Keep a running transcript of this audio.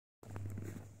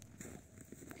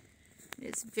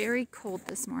It's very cold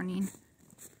this morning,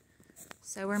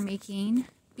 so we're making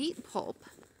beet pulp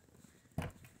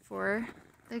for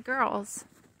the girls.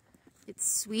 It's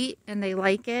sweet and they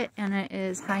like it, and it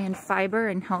is high in fiber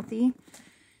and healthy.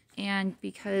 And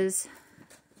because,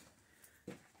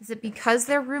 is it because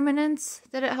they're ruminants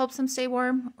that it helps them stay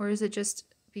warm, or is it just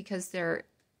because they're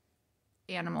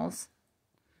animals?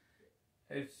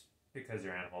 It's because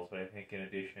they're animals, but I think in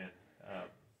addition,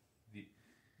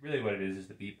 really what it is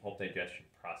the beet pulp digestion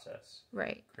process.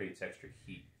 Right. Creates extra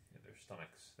heat in their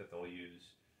stomachs that they'll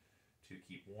use to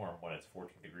keep warm when it's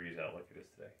 14 degrees out like it is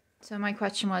today. So my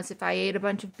question was, if I ate a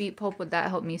bunch of beet pulp, would that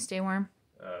help me stay warm?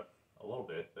 A little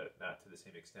bit, but not to the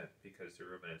same extent, because the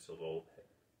ruminants will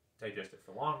digest it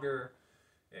for longer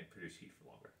and produce heat for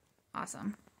longer.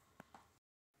 Awesome.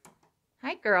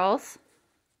 Hi, girls.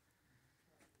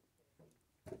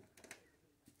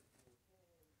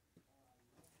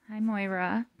 Hi,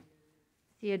 Moira.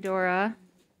 Theodora.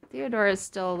 Theodora's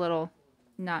still a little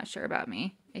not sure about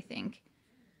me, I think.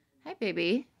 Hi,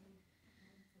 baby.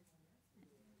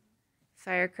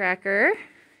 Firecracker.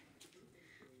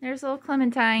 There's little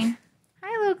Clementine.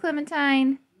 Hi, little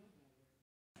Clementine.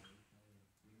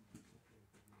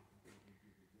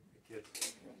 There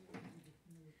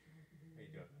you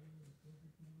go.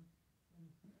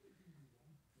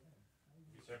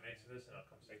 You start making this and I'll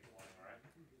come say good morning, alright?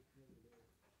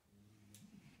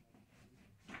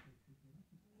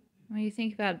 What do you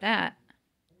think about that?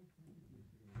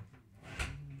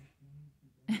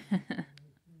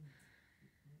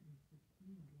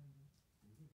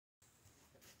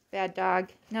 Bad dog.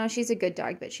 No, she's a good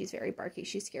dog, but she's very barky.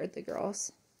 She scared the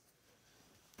girls.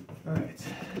 Alright.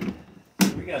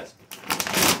 We got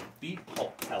some beet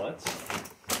pulp pellets.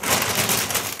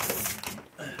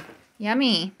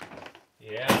 Yummy.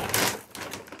 Yeah.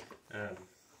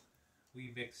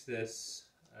 We mix this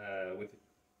with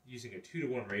using a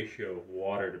 2-to-1 ratio of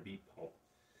water to beet pulp.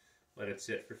 Let it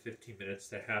sit for 15 minutes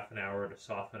to half an hour to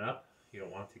soften up. You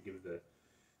don't want to give the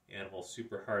animals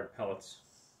super hard pellets.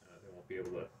 They won't be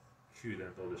able to chew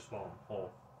them, they'll just fall in the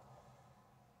hole.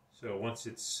 So once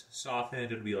it's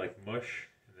softened, it'll be like mush,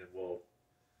 and then we'll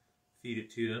feed it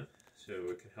to them so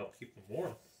it can help keep them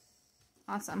warm.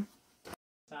 Awesome.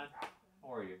 Son,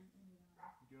 how are you?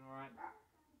 You doing alright?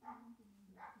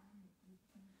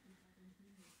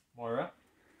 Moira?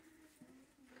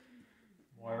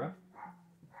 Moira?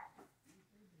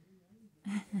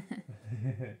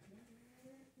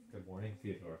 Good morning,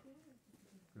 Theodore.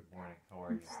 Good morning. How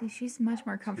are you? See, she's much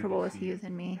more comfortable with you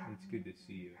than me. It's good to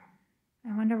see you.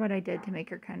 I wonder what I did to make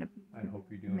her kind of I hope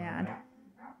you're doing mad. all right.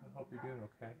 I hope you're doing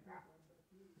okay.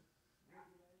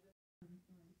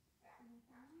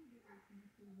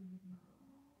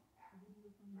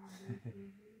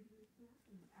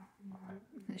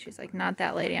 She's like, not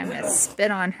that lady. I'm going to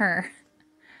spit on her.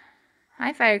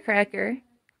 Hi, Firecracker.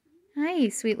 Hi,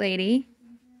 sweet lady.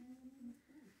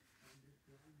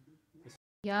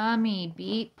 Yummy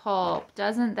beet pulp.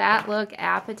 Doesn't that look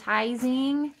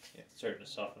appetizing? Yeah, it's starting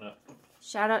to soften up.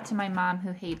 Shout out to my mom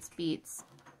who hates beets.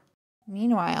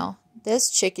 Meanwhile,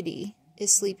 this chickadee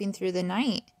is sleeping through the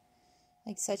night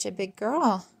like such a big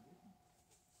girl.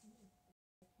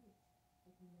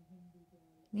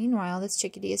 Meanwhile, this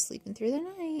chickadee is sleeping through the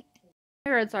night.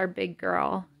 Moira's our big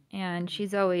girl, and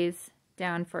she's always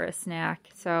down for a snack.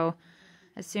 So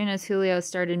as soon as Julio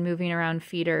started moving around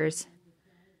feeders,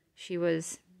 she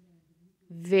was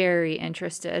very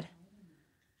interested.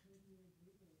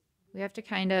 We have to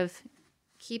kind of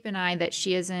keep an eye that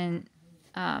she isn't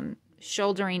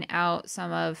shouldering out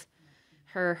some of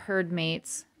her herd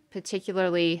mates,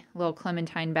 particularly little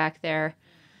Clementine back there,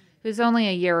 who's only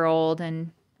a year old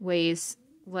and weighs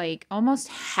like almost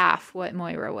half what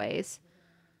Moira weighs.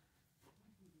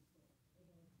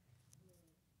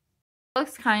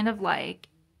 Looks kind of like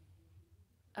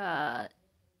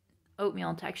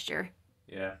oatmeal texture.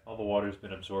 Yeah, all the water's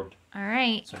been absorbed. All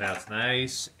right. So now it's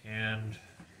nice and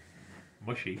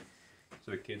mushy,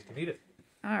 so the kids can eat it.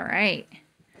 All right.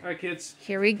 All right, kids.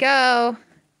 Here we go.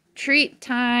 Treat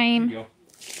time. Here you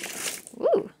go.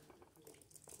 Woo.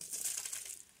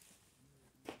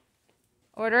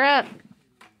 Order up. Would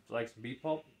you like some beet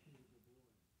pulp?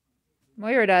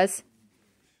 Moira does.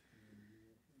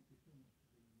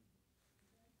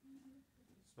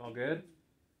 Smell good?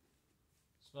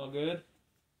 Smell good?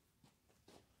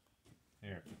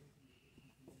 Here.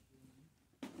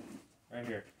 Right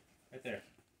here. Right there.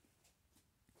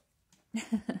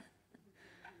 There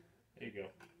you go.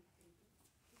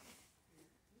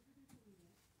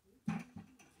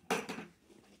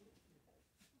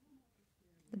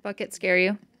 The bucket scare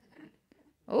you?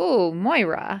 Oh,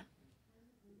 Moira.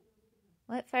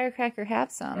 Let Firecracker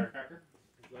have some. Firecracker?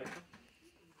 Like them?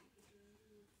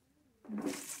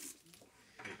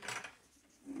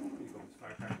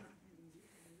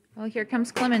 Oh, here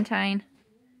comes Clementine.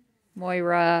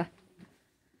 Moira.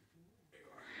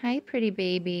 Hi, pretty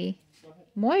baby.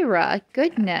 Moira,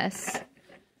 goodness.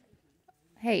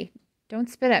 Hey, don't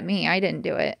spit at me. I didn't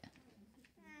do it.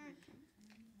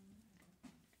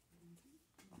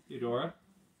 Eudora?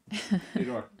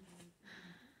 Eudora.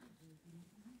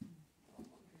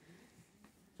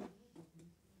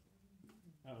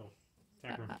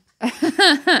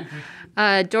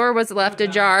 Uh-oh. Door was left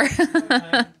ajar.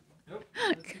 Nope.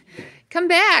 Come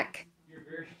back. You're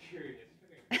very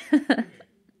curious.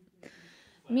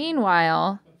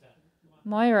 Meanwhile,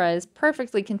 Moira is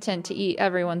perfectly content to eat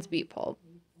everyone's beet pulp.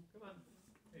 Come on.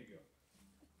 There you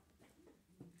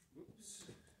go. Oops.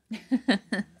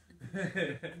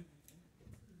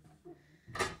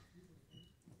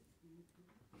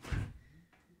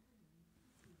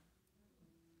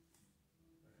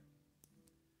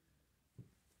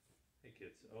 Hey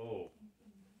kids. Oh.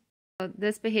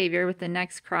 This behavior with the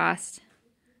necks crossed,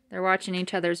 they're watching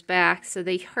each other's backs, so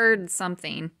they heard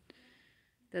something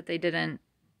that they didn't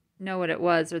know what it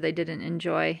was or they didn't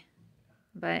enjoy.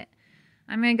 But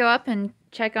I'm going to go up and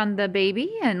check on the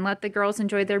baby and let the girls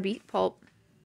enjoy their beet pulp.